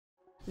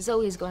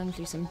Zoe's going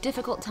through some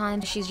difficult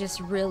times. She's just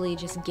really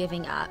just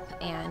giving up,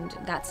 and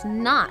that's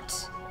not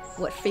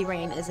what Free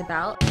Rein is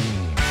about.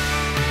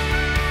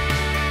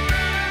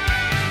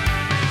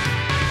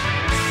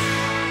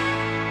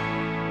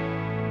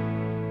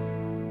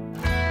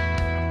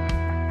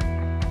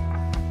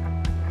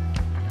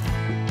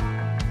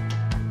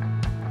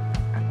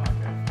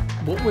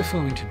 What we're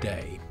filming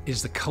today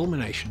is the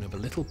culmination of a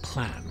little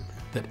plan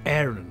that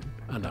Aaron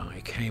and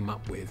I came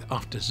up with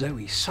after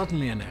Zoe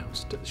suddenly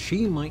announced that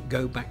she might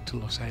go back to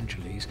Los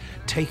Angeles,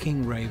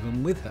 taking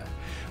Raven with her,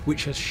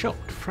 which has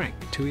shocked Frank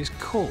to his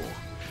core.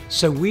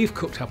 So we've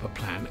cooked up a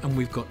plan, and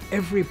we've got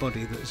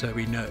everybody that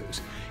Zoe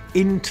knows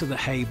into the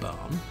hay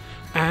barn,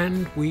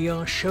 and we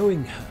are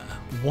showing her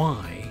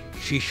why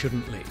she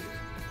shouldn't leave.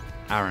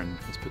 Aaron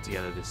has put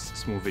together this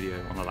small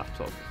video on a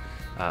laptop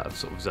of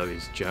sort of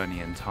Zoe's journey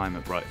and time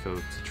at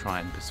Brightfield to try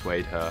and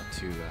persuade her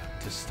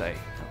to stay.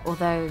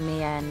 Although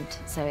Mia and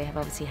Zoe have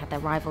obviously had their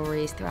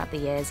rivalries throughout the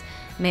years,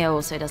 Mia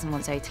also doesn't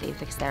want Zoe to leave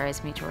because there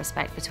is mutual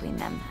respect between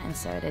them, and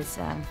so it is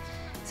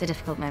it's a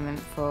difficult moment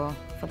for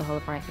the whole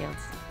of Brightfield.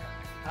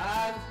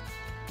 And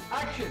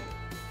action!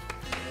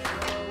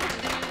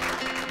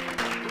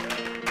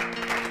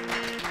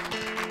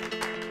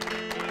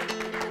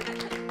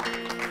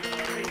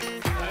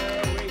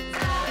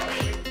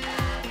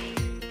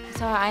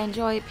 So I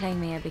enjoy playing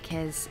Mia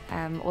because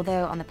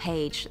although on the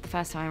page, the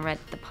first time I read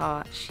the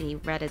part, she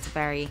read as a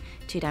very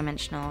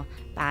two-dimensional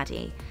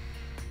baddie.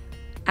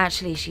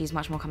 Actually, she's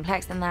much more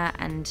complex than that,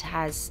 and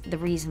has the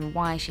reason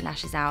why she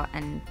lashes out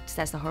and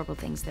says the horrible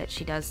things that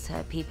she does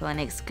to people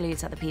and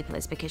excludes other people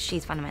is because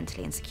she's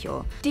fundamentally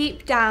insecure.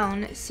 Deep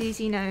down,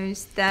 Susie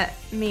knows that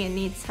Mia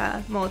needs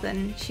her more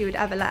than she would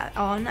ever let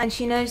on, and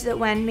she knows that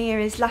when Mia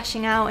is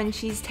lashing out and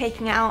she's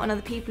taking it out on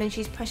other people and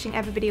she's pushing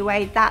everybody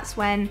away, that's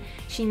when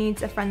she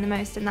needs a friend the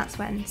most, and that's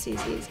when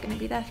Susie is going to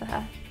be there for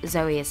her.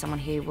 Zoe is someone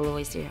who will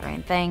always do her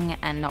own thing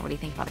and not really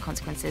think about the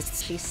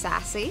consequences. She's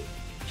sassy,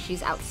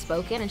 she's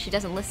outspoken, and she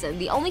doesn't listen.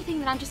 The only thing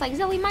that I'm just like,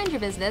 Zoe, mind your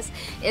business,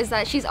 is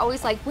that she's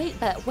always like, wait,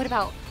 but what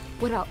about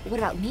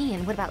me,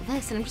 and what about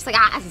this? And I'm just like,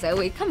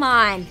 Zoe, come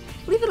on,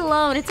 leave it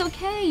alone. It's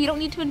okay. You don't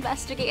need to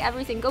investigate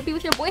everything. Go be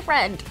with your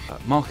boyfriend.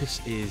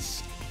 Marcus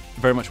is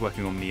very much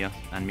working on Mia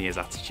and Mia's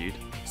attitude.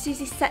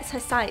 Susie sets her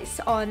sights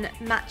on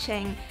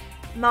matching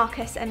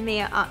Marcus and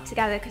Mia up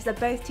together because they're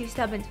both too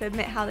stubborn to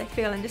admit how they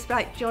feel and just be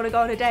like, do you want to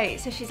go on a date?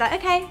 So she's like,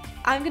 okay,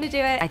 I'm gonna do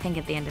it. I think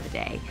at the end of the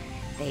day,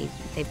 they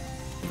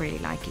really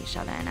like each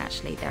other, and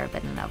actually they're a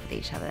bit in love with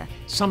each other.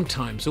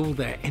 Sometimes all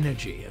their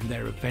energy and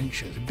their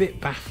adventure is a bit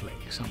baffling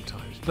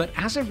sometimes, but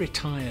as a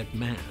retired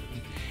man,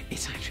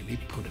 it's actually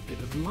put a bit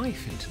of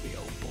life into the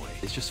old boy.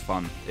 It's just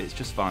fun. It's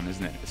just fun,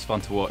 isn't it? It's fun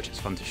to watch, it's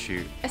fun to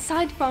shoot.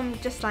 Aside from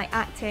just like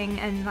acting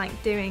and like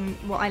doing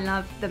what I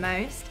love the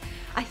most,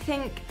 I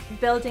think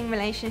building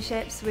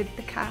relationships with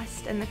the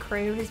cast and the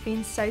crew has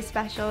been so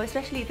special,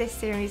 especially this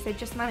series. They've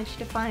just managed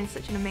to find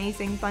such an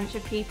amazing bunch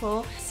of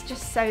people. It's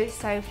just so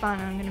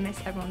fun, and I'm going to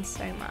miss everyone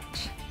so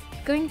much.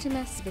 Going to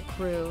miss the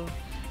crew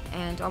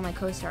and all my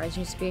co-stars,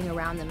 just being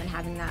around them and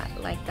having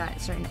that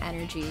certain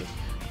energy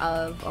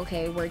of,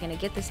 okay, we're gonna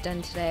get this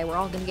done today, we're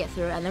all gonna get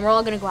through it, and then we're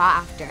all gonna go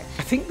out after.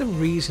 I think the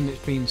reason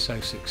it's been so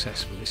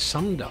successful is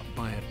summed up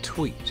by a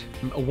tweet.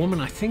 A woman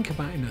I think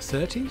about in her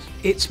 30s.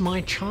 It's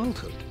my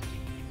childhood,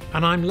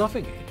 and I'm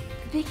loving it.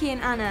 Vicky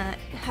and Anna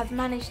have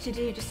managed to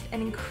do just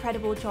an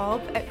incredible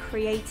job at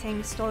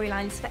creating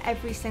storylines for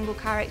every single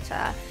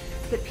character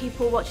that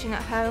people watching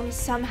at home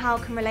somehow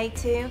can relate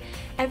to.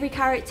 Every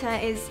character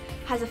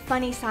has a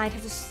funny side,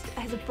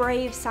 has a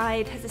brave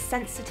side, has a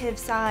sensitive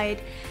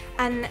side,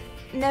 and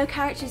no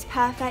character is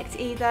perfect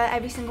either.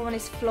 Every single one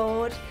is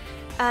flawed.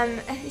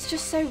 It's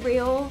just so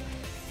real,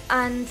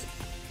 and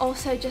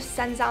also just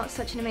sends out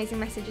such an amazing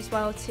message as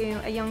well to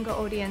a younger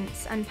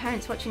audience, and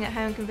parents watching at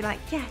home can be like,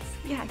 yes,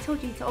 yeah, I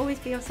told you to always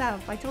be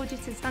yourself. I told you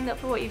to stand up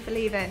for what you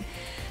believe in.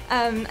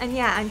 And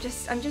yeah, I'm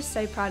just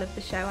so proud of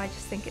the show. I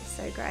just think it's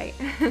so great.